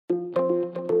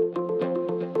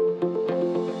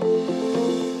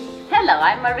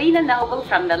I'm Marina Noble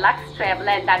from the Lux Traveller,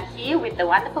 and I'm here with the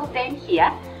wonderful Dain Here,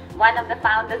 one of the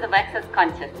founders of Access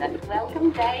Consciousness.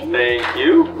 Welcome, Dain. Thank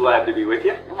you. Glad to be with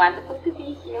you. Wonderful to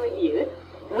be here with you.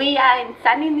 We are in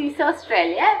sunny New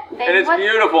Australia. Dain, and it's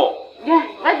beautiful. Yeah,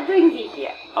 what brings you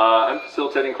here? I'm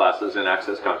facilitating classes in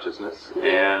Access Consciousness,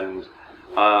 and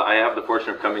I have the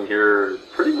fortune of coming here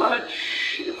pretty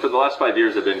much for the last 5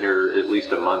 years. I've been here at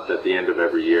least a month at the end of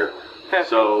every year.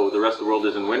 Perfect. So the rest of the world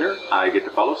is in winter. I get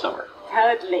to follow summer.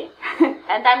 Totally.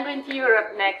 And I'm going to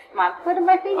Europe next month. What am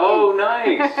I thinking? Oh,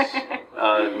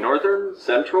 nice. Northern,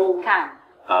 central? Come.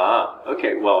 Ah,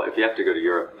 okay. Well, if you have to go to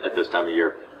Europe at this time of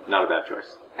year, not a bad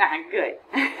choice. Ah, good.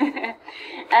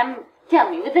 Tell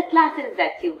me, with the classes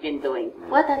that you've been doing,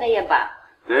 what are they about?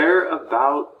 They're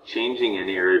about changing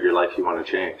any area of your life you want to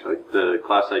change. Like the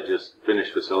class I just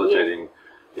finished facilitating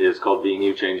is called Being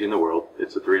You, Changing the World.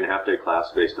 It's a 3.5-day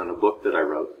class based on a book that I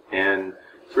wrote. And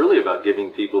it's really about giving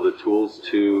people the tools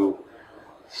to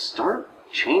start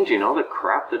changing all the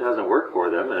crap that hasn't worked for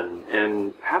them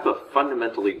and have a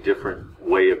fundamentally different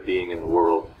way of being in the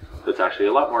world that's actually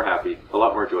a lot more happy, a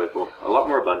lot more joyful, a lot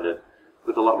more abundant,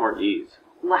 with a lot more ease.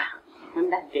 Wow,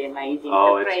 wouldn't that be amazing?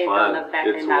 Oh, to it's create fun. all of that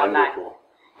It's in our wonderful. life.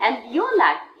 And your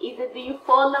life, do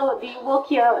you walk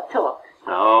your talk?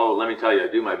 Oh, let me tell you, I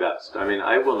do my best. I mean,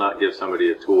 I will not give somebody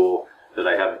a tool that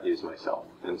I haven't used myself.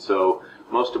 And so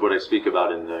most of what I speak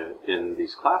about in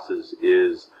these classes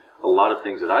is a lot of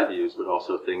things that I've used, but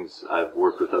also things I've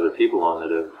worked with other people on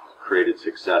that have created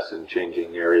success in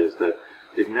changing areas that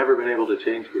they've never been able to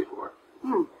change before.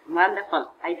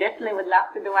 Wonderful. I definitely would love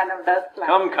to do one of those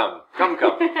classes.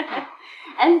 Come.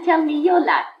 And tell me your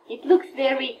life. It looks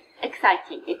very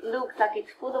exciting. It looks like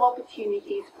it's full of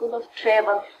opportunities, full of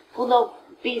travel, full of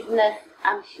business,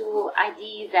 I'm sure,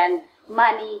 ideas and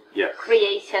money,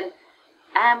 creation.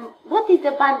 What is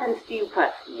abundance to you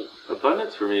personally?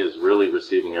 Abundance for me is really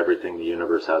receiving everything the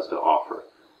universe has to offer.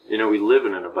 You know, we live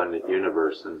in an abundant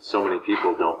universe and so many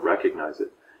people don't recognize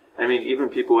it. I mean, even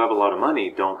people who have a lot of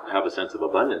money don't have a sense of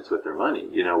abundance with their money,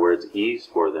 you know, where it's ease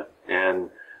for them.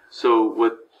 And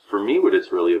so for me, what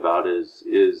it's really about is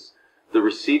the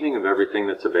receiving of everything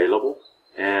that's available,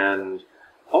 and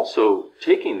also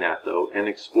taking that, though, and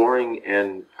exploring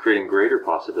and creating greater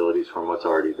possibilities from what's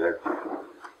already there.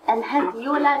 And has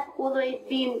your life always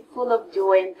been full of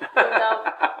joy, full of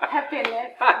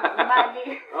happiness,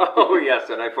 money? Oh, yes,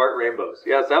 and I fart rainbows.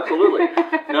 Yes, absolutely.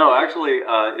 No, actually,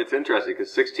 it's interesting,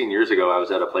 because 16 years ago, I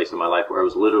was at a place in my life where I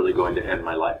was literally going to end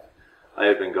my life. I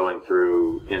had been going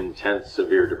through intense,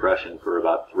 severe depression for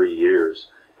about 3 years.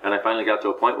 And I finally got to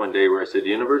a point one day where I said,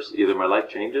 universe, either my life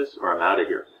changes or I'm out of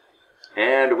here.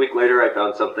 And a week later, I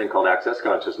found something called Access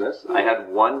Consciousness. I had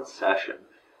one session,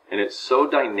 and it so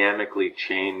dynamically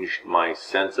changed my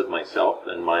sense of myself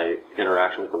and my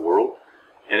interaction with the world.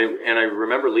 And I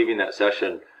remember leaving that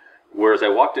session, whereas I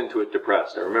walked into it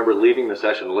depressed. I remember leaving the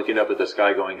session, looking up at the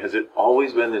sky going, has it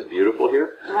always been this beautiful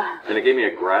here? And it gave me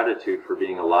a gratitude for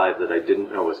being alive that I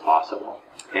didn't know was possible.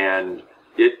 And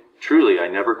truly, I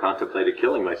never contemplated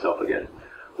killing myself again.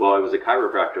 Well, I was a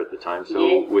chiropractor at the time,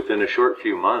 so within a short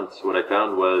few months, what I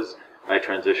found was I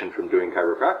transitioned from doing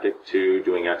chiropractic to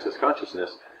doing Access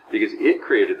Consciousness, because it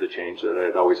created the change that I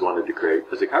had always wanted to create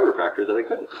as a chiropractor that I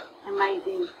couldn't.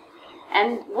 Amazing.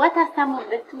 And what are some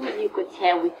of the tools you could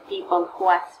share with people who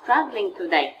are struggling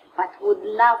today, but would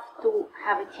love to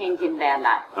have a change in their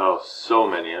life? Oh, so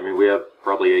many. I mean, we have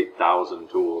probably 8,000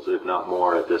 tools, if not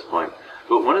more at this point.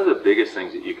 But one of the biggest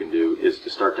things that you can do is to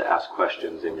start to ask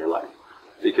questions in your life.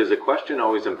 Because a question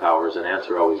always empowers, an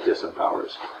answer always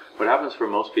disempowers. What happens for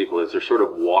most people is they're sort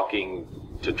of walking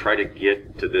to try to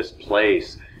get to this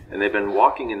place, and they've been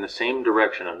walking in the same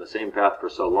direction on the same path for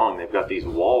so long. They've got these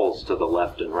walls to the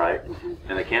left and right,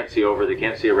 and they can't see over, they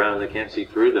can't see around, they can't see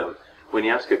through them. When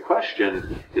you ask a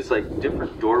question, it's like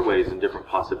different doorways and different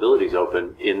possibilities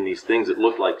open in these things that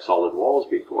looked like solid walls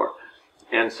before.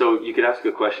 And so you could ask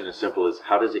a question as simple as,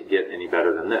 how does it get any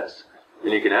better than this?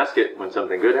 And you can ask it when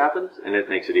something good happens, and it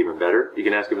makes it even better. You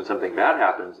can ask it when something bad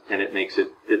happens, and it makes it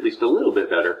at least a little bit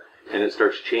better, and it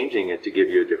starts changing it to give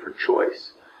you a different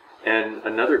choice. And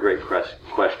another great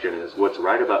question is, what's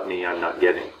right about me I'm not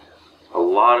getting? A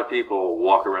lot of people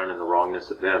walk around in the wrongness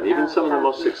of them. Even some of the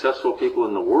most successful people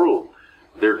in the world,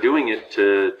 they're doing it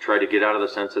to try to get out of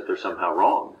the sense that they're somehow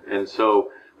wrong. And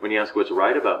so when you ask what's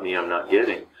right about me I'm not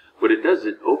getting, what it does,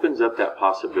 it opens up that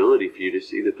possibility for you to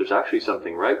see that there's actually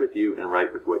something right with you and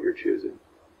right with what you're choosing.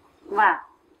 Wow.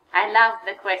 I love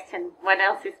the question, what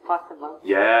else is possible?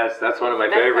 Yes, that's one of my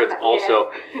favorites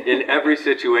also. In every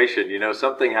situation, you know,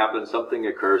 something happens, something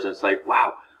occurs, and it's like,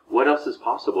 wow, what else is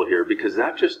possible here? Because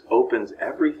that just opens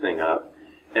everything up.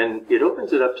 And it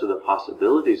opens it up to the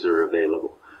possibilities that are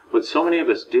available. What so many of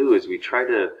us do is we try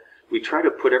to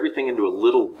put everything into a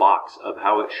little box of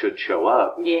how it should show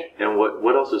up. Yeah. And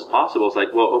what else is possible? It's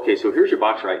like, well, okay, so here's your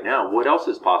box right now. What else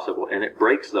is possible? And it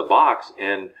breaks the box,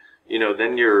 and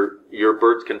then your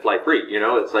birds can fly free.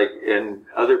 It's like, and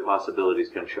other possibilities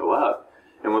can show up.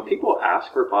 And when people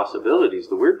ask for possibilities,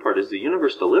 the weird part is the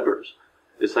universe delivers.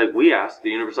 It's like we ask, the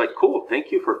universe is like, cool,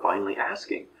 thank you for finally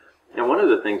asking. And one of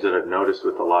the things that I've noticed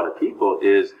with a lot of people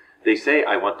is they say,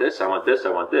 I want this, I want this,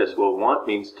 I want this. Well, want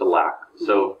means to lack.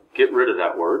 So get rid of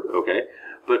that word, okay?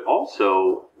 But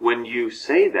also, when you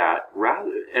say that,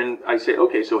 and I say,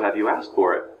 okay, so have you asked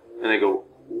for it? And they go,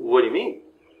 what do you mean?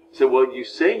 So, well, you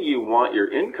say you want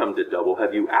your income to double.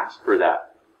 Have you asked for that?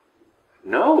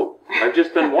 No, I've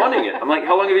just been wanting it. I'm like,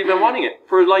 how long have you been wanting it?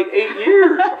 For like 8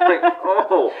 years. I'm like,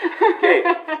 oh, okay.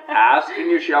 Ask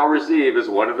and you shall receive is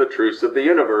one of the truths of the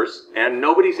universe, and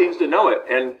nobody seems to know it.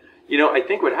 And, I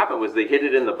think what happened was they hid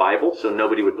it in the Bible so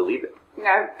nobody would believe it.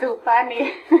 No, too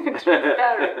funny.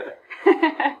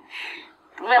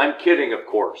 Well, I'm kidding, of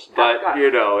course, but,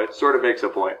 it sort of makes a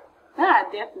point. Ah,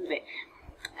 definitely.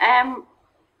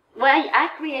 Why I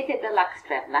created the Lux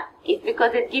Traveller is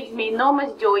because it gives me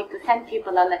enormous joy to send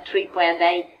people on a trip where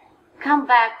they come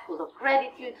back full of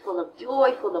gratitude, full of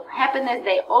joy, full of happiness.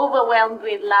 They're overwhelmed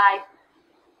with life.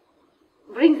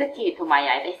 Brings a tear to my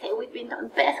eye. They say, we've been on the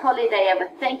best holiday ever.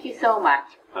 Thank you so much.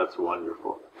 That's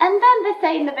wonderful. And then they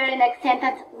say in the very next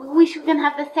sentence, we wish we can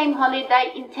have the same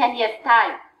holiday in 10 years'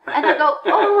 time. And I go,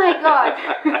 oh my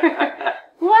God.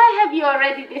 Why have you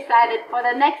already decided for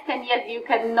the next 10 years you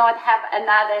cannot have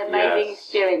another amazing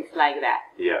experience like that?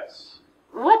 Yes.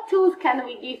 What tools can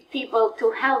we give people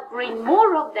to help bring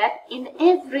more of that in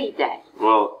every day?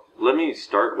 Well, let me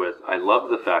start with, I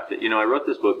love the fact that, I wrote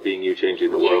this book, Being You,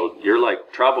 Changing the World. You're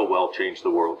like, travel well, change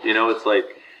the world. It's like,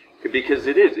 because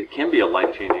it can be a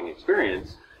life-changing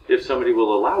experience if somebody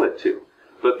will allow it to.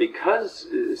 But because,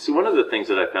 so one of the things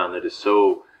that I found that is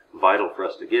so vital for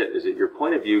us to get is that your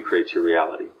point of view creates your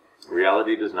reality.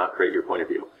 Reality does not create your point of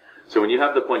view. So when you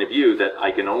have the point of view that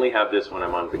I can only have this when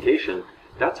I'm on vacation,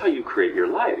 that's how you create your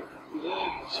life.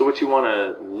 Yeah. So what you want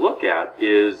to look at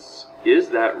is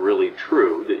that really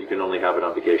true that you can only have it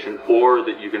on vacation, or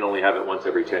that you can only have it once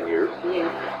every 10 years?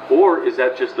 Yeah. Or is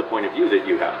that just the point of view that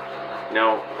you have?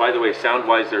 Now, by the way,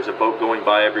 sound-wise, there's a boat going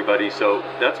by, everybody, so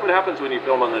that's what happens when you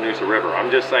film on the Noosa River.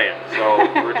 I'm just saying. So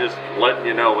we're just letting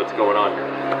you know what's going on here.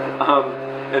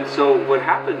 And so what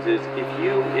happens is, if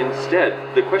you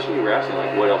instead, the question you were asking,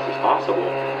 like, what else is possible?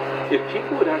 If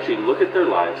people would actually look at their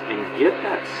lives and get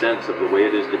that sense of the way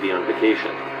it is to be on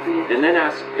vacation, and then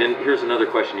ask, and here's another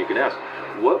question you can ask,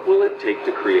 what will it take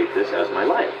to create this as my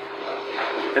life?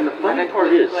 And the funny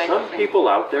part is, some people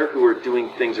out there who are doing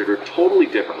things that are totally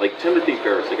different, like Timothy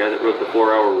Ferriss, the guy that wrote the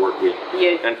 4-Hour Work Week,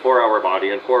 and 4-Hour Body,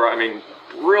 and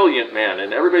brilliant man.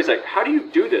 And everybody's like, how do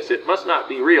you do this? It must not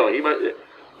be real.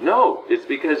 No, it's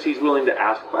because he's willing to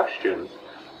ask questions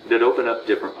that open up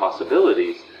different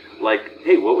possibilities. Like,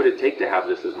 hey, what would it take to have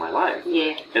this as my life?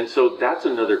 Yeah. And so that's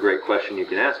another great question you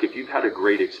can ask. If you've had a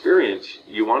great experience,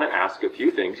 you want to ask a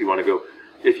few things. You want to go,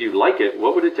 if you like it,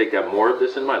 what would it take to have more of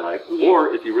this in my life? Yeah.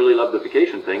 Or if you really love the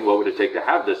vacation thing, what would it take to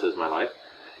have this as my life?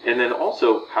 And then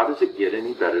also, how does it get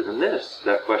any better than this?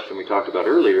 That question we talked about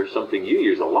earlier, something you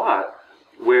use a lot,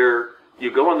 where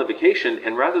you go on the vacation,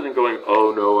 and rather than going,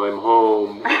 oh no, I'm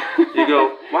home, you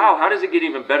go, wow, how does it get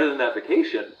even better than that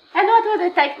vacation? And what would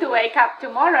it take to wake up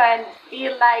tomorrow and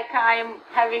feel like I'm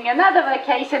having another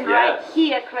vacation right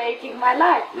here, creating my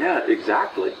life? Yeah,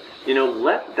 exactly.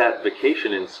 Let that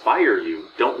vacation inspire you.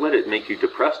 Don't let it make you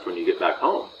depressed when you get back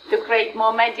home. To create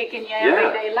more magic in your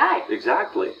everyday life.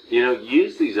 Exactly.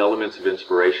 Use these elements of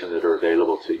inspiration that are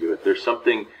available to you. If there's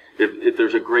something, if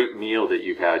there's a great meal that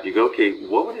you've had, you go, okay,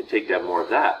 what would it take to have more of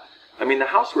that? I mean, the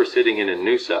house we're sitting in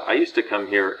Noosa, I used to come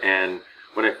here, and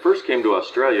when I first came to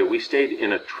Australia, we stayed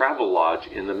in a travel lodge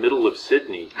in the middle of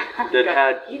Sydney that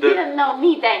had... You didn't know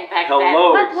me then back then.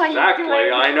 Hello, What were exactly, you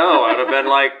doing? I know. I'd have been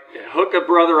like, hook a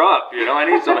brother up, I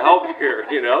need some help here,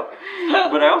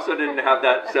 But I also didn't have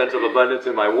that sense of abundance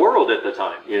in my world at the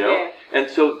time, Yeah. And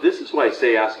so this is why I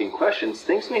say asking questions.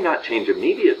 Things may not change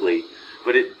immediately,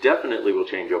 but it definitely will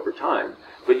change over time.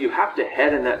 But you have to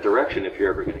head in that direction if you're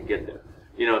ever going to get there.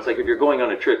 It's like if you're going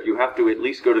on a trip, you have to at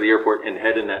least go to the airport and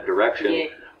head in that direction. Yeah.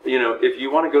 If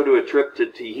you want to go to a trip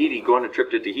to Tahiti, go on a trip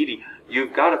to Tahiti,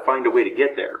 you've got to find a way to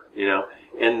get there,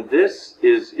 And this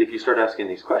is, if you start asking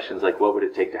these questions, like, what would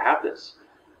it take to have this?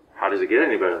 How does it get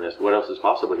any better than this? What else is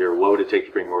possible here? What would it take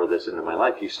to bring more of this into my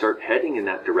life? You start heading in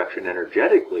that direction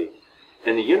energetically,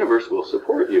 and the universe will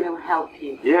support you. It will help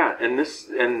you. Yeah,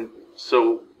 and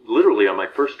so literally on my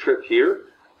first trip here,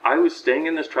 I was staying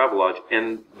in this travel lodge,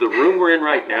 and the room we're in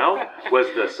right now was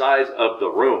the size of the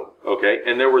room, okay?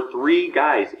 And there were 3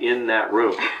 guys in that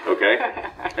room, okay?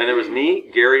 And there was me,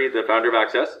 Gary, the founder of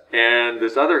Access, and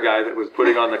this other guy that was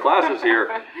putting on the classes here,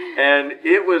 and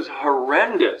it was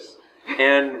horrendous.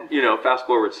 And, you know, fast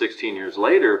forward 16 years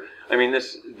later, I mean,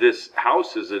 this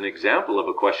house is an example of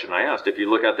a question I asked. If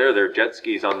you look out there, there are jet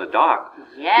skis on the dock.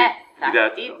 Yes,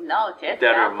 I did notice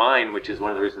that are mine, which is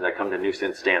one of the reasons I come to New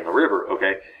Sin, stay on the river,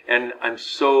 okay? And I'm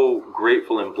so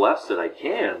grateful and blessed that I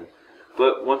can.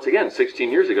 But once again,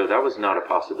 16 years ago, that was not a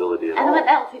possibility at all. And what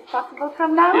else is possible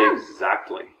from now on?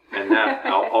 Exactly. And that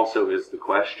also is the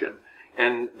question.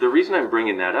 And the reason I'm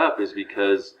bringing that up is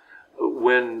because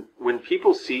when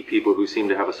people see people who seem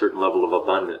to have a certain level of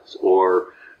abundance,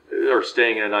 or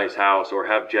staying in a nice house, or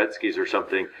have jet skis or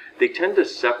something, they tend to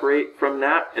separate from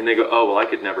that, and they go, oh, well, I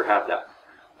could never have that.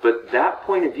 But that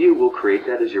point of view will create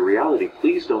that as your reality.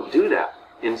 Please don't do that.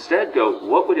 Instead, go,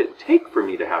 what would it take for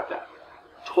me to have that?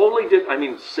 Totally different. I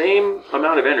mean, same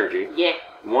amount of energy. Yeah.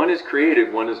 One is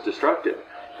creative, one is destructive.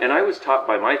 And I was taught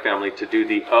by my family to do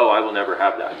the, oh, I will never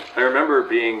have that. I remember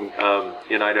being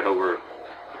in Idaho, where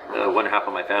one half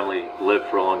of my family lived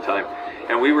for a long time.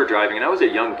 And we were driving, and I was a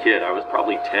young kid. I was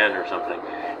probably 10 or something.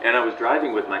 And I was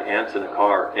driving with my aunts in a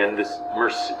car, and this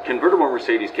convertible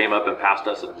Mercedes came up and passed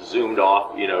us and zoomed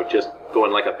off, you know, just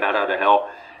going like a bat out of hell.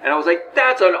 And I was like,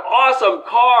 that's an awesome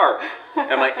car!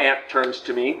 And my aunt turns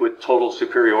to me with total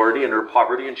superiority in her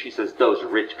poverty, and she says, those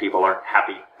rich people aren't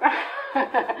happy.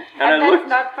 And that's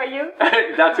not for you?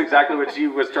 That's exactly what she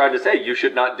was trying to say. You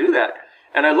should not do that.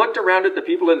 And I looked around at the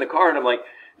people in the car, and I'm like,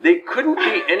 they couldn't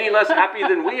be any less happy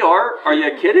than we are. Are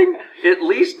you kidding? At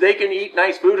least they can eat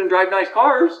nice food and drive nice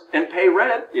cars and pay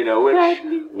rent, you know, which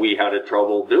we had a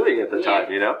trouble doing at the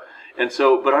time, you know. And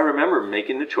so, but I remember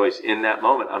making the choice in that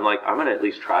moment. I'm like, I'm going to at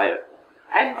least try it.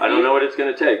 I don't know what it's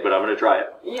going to take, but I'm going to try it.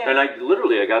 Yeah. And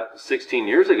I got 16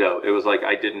 years ago, it was like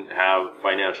I didn't have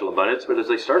financial abundance, but as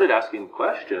I started asking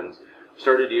questions,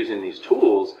 started using these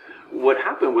tools, what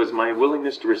happened was my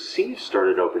willingness to receive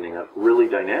started opening up really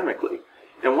dynamically.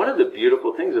 And one of the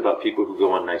beautiful things about people who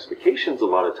go on nice vacations a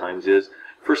lot of times is,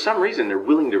 for some reason, they're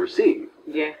willing to receive.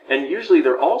 Yeah. And usually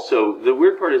the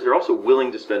weird part is they're also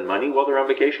willing to spend money while they're on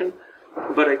vacation.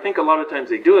 But I think a lot of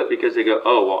times they do it because they go,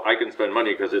 oh, well, I can spend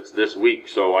money because it's this week,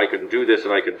 so I can do this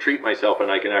and I can treat myself and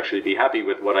I can actually be happy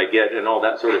with what I get and all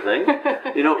that sort of thing.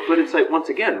 You know, but it's like, once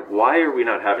again, why are we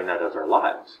not having that as our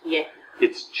lives? Yeah.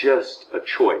 It's just a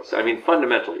choice. I mean,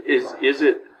 fundamentally, is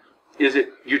it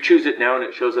you choose it now and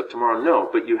it shows up tomorrow? No,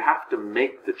 but you have to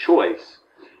make the choice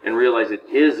and realize it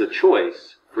is a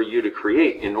choice for you to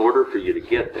create in order for you to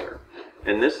get there.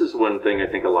 And this is one thing I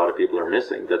think a lot of people are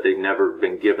missing, that they've never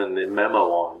been given the memo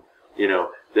on, you know,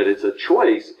 that it's a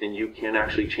choice and you can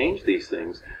actually change these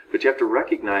things. But you have to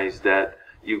recognize that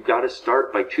you've got to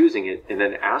start by choosing it and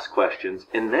then ask questions,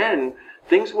 and then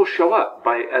things will show up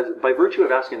by virtue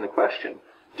of asking the question.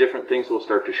 Different things will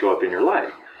start to show up in your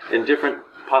life, and different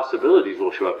possibilities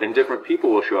will show up, and different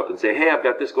people will show up and say, hey, I've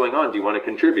got this going on. Do you want to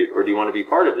contribute, or do you want to be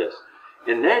part of this?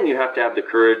 And then you have to have the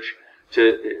courage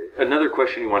to, another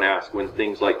question you want to ask when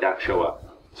things like that show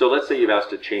up. So let's say you've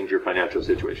asked to change your financial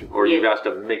situation, or you've asked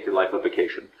to make your life a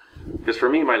vacation. Because for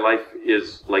me, my life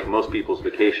is like most people's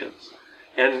vacations.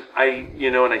 And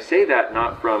I say that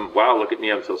not from, wow, look at me,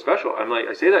 I'm so special.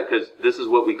 I say that because this is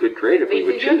what we could create if we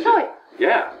would choose it.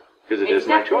 Yeah, because it is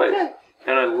my choice.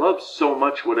 And I love so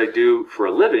much what I do for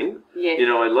a living. Yes. You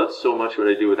know, I love so much what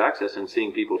I do with Access and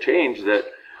seeing people change that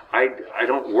I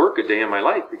don't work a day in my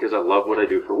life because I love what I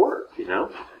do for work, you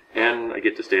know, and I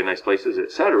get to stay in nice places,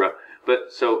 etc. But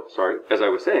as I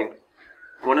was saying,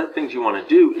 one of the things you want to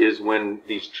do is when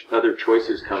these other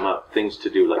choices come up, things to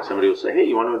do, like somebody will say, hey,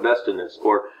 you want to invest in this,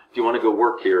 or do you want to go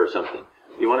work here or something?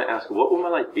 You want to ask, what will my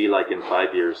life be like in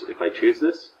 5 years if I choose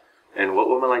this? And what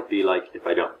will my life be like if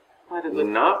I don't?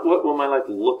 Not what will my life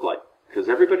look like, because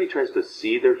everybody tries to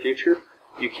see their future.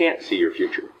 You can't see your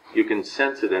future. You can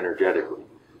sense it energetically.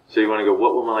 So you want to go,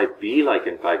 what will my life be like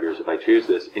in 5 years if I choose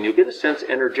this? And you'll get a sense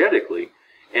energetically.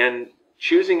 And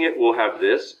choosing it will have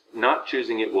this, not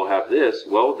choosing it will have this.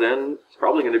 Well, then it's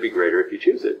probably going to be greater if you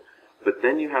choose it. But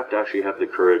then you have to actually have the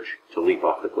courage to leap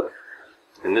off the cliff.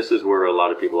 And this is where a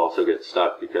lot of people also get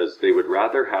stuck, because they would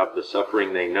rather have the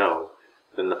suffering they know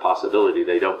than the possibility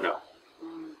they don't know.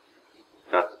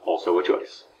 That's also a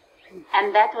choice.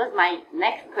 And that was my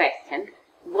next question.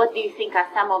 What do you think are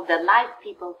some of the lies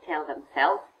people tell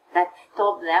themselves that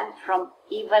stop them from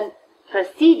even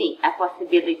perceiving a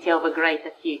possibility of a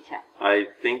greater future? I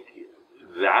think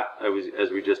that,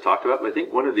 as we just talked about, I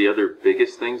think one of the other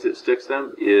biggest things that sticks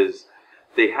them is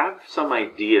they have some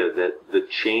idea that the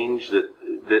change that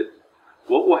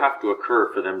what will have to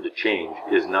occur for them to change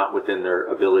is not within their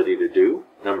ability to do,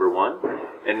 number one.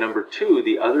 And number two,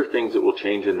 the other things that will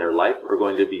change in their life are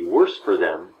going to be worse for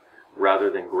them rather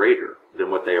than greater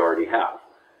than what they already have.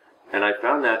 And I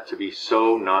found that to be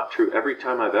so not true. Every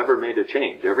time I've ever made a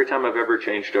change, every time I've ever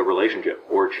changed a relationship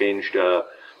or changed a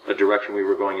direction we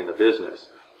were going in the business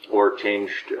or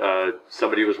changed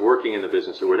somebody was working in the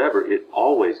business or whatever, it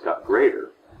always got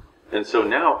greater. And so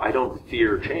now I don't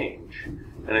fear change.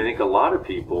 And I think a lot of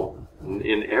people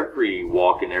in every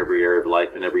walk, in every area of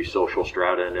life, in every social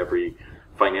strata, in every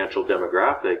financial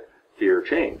demographic, fear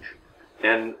change.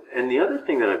 And the other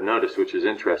thing that I've noticed, which is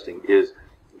interesting, is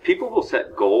people will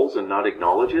set goals and not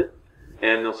acknowledge it.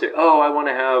 And they'll say, oh, I want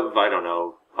to have, I don't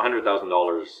know,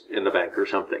 $100,000 in the bank or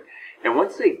something. And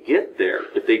once they get there,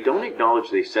 if they don't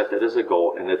acknowledge they set that as a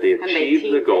goal and that they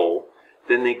achieve the goal,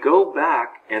 then they go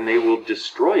back and they will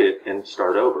destroy it and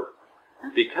start over.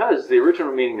 Because the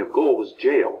original meaning of goal was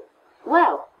jail.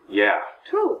 Well. Yeah.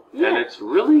 True. Yeah. And it's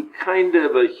really kind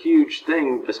of a huge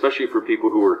thing, especially for people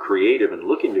who are creative and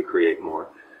looking to create more.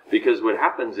 Because what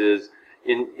happens is,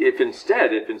 if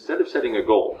instead of setting a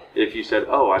goal, if you said,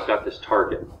 oh, I've got this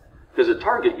target. Because a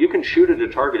target, you can shoot at a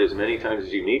target as many times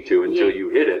as you need to until you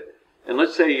hit it. And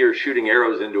let's say you're shooting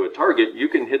arrows into a target, you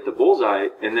can hit the bullseye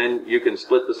and then you can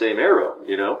split the same arrow,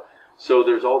 you know? So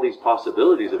there's all these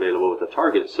possibilities available with a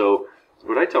target. So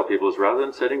what I tell people is rather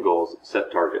than setting goals, set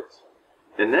targets.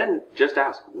 And then just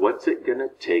ask, what's it going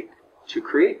to take to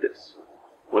create this?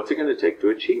 What's it going to take to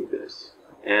achieve this?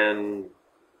 And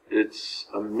it's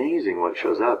amazing what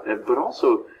shows up. But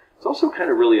also, it's also kind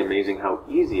of really amazing how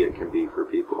easy it can be for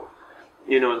people.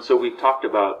 You know, and so we've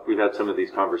had some of these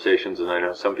conversations, and I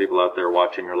know some people out there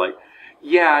watching are like,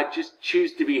 yeah, just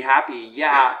choose to be happy,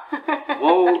 yeah.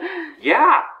 Well,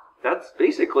 yeah, that's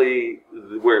basically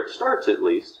where it starts at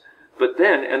least. But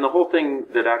then, and the whole thing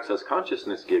that Access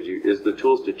Consciousness gives you is the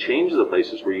tools to change the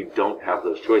places where you don't have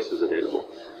those choices available.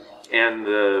 And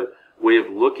the way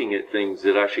of looking at things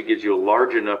that actually gives you a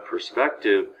large enough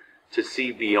perspective to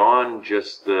see beyond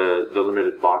just the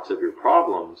limited box of your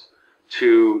problems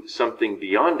to something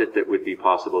beyond it that would be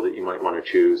possible that you might want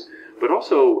to choose, but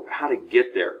also how to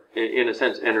get there, in a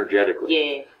sense, energetically.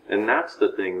 Yeah. And that's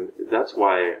the thing, that's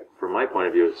why, from my point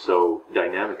of view, it's so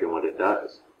dynamic in what it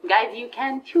does. Guys, you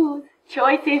can choose.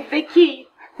 Choice is the key.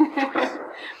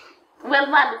 Well,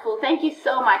 wonderful. Thank you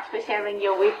so much for sharing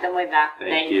your wisdom with us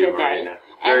Thank you, today. Marina.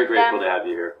 Very grateful to have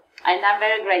you here. And I'm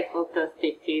very grateful to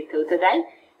speak to you too today.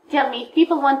 Tell me, if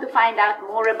people want to find out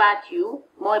more about you,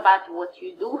 more about what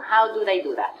you do, how do they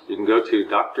do that? You can go to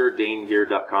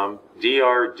drdainheer.com,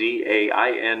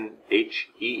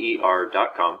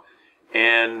 DRDAINHEER.com,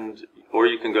 or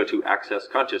you can go to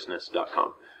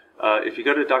accessconsciousness.com. If you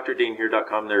go to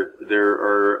drdainhere.com,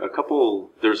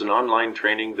 there's an online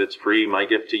training that's free, my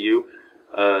gift to you,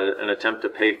 an attempt to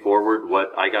pay forward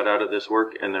what I got out of this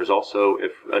work, and there's also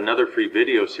another free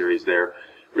video series there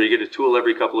where you get a tool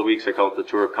every couple of weeks. I call it the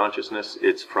Tour of Consciousness.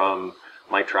 It's from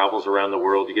my travels around the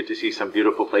world. You get to see some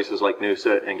beautiful places like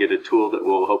Noosa and get a tool that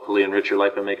will hopefully enrich your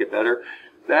life and make it better.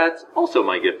 That's also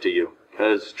my gift to you,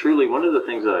 because truly one of the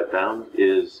things that I found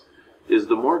is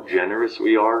the more generous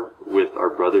we are with our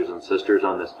brothers and sisters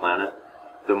on this planet,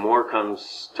 the more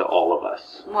comes to all of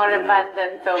us. More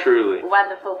abundance of truly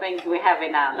wonderful things we have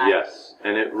in our life. Yes,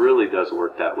 and it really does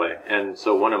work that way. And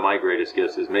so one of my greatest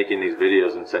gifts is making these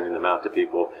videos and sending them out to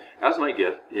people as my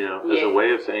gift, you know, as a way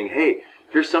of saying, hey,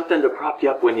 here's something to prop you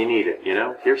up when you need it, you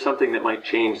know? Here's something that might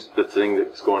change the thing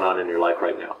that's going on in your life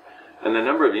right now. And the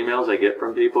number of emails I get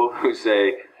from people who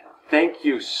say, thank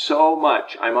you so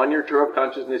much. I'm on your Tour of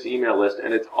Consciousness email list,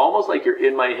 and it's almost like you're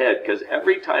in my head, because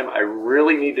every time I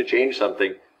really need to change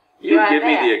something, you give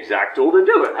me the exact tool to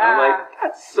do it. I'm like,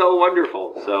 that's so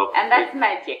wonderful. So, and that's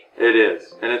magic. It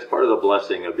is. And it's part of the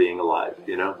blessing of being alive,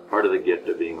 you know, part of the gift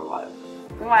of being alive.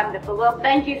 Wonderful. Well,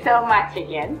 thank you so much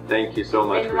again. Thank you so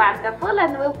much. It's been wonderful,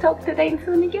 and we'll talk to Dain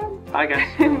soon again. Bye, guys.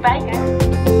 Bye, guys.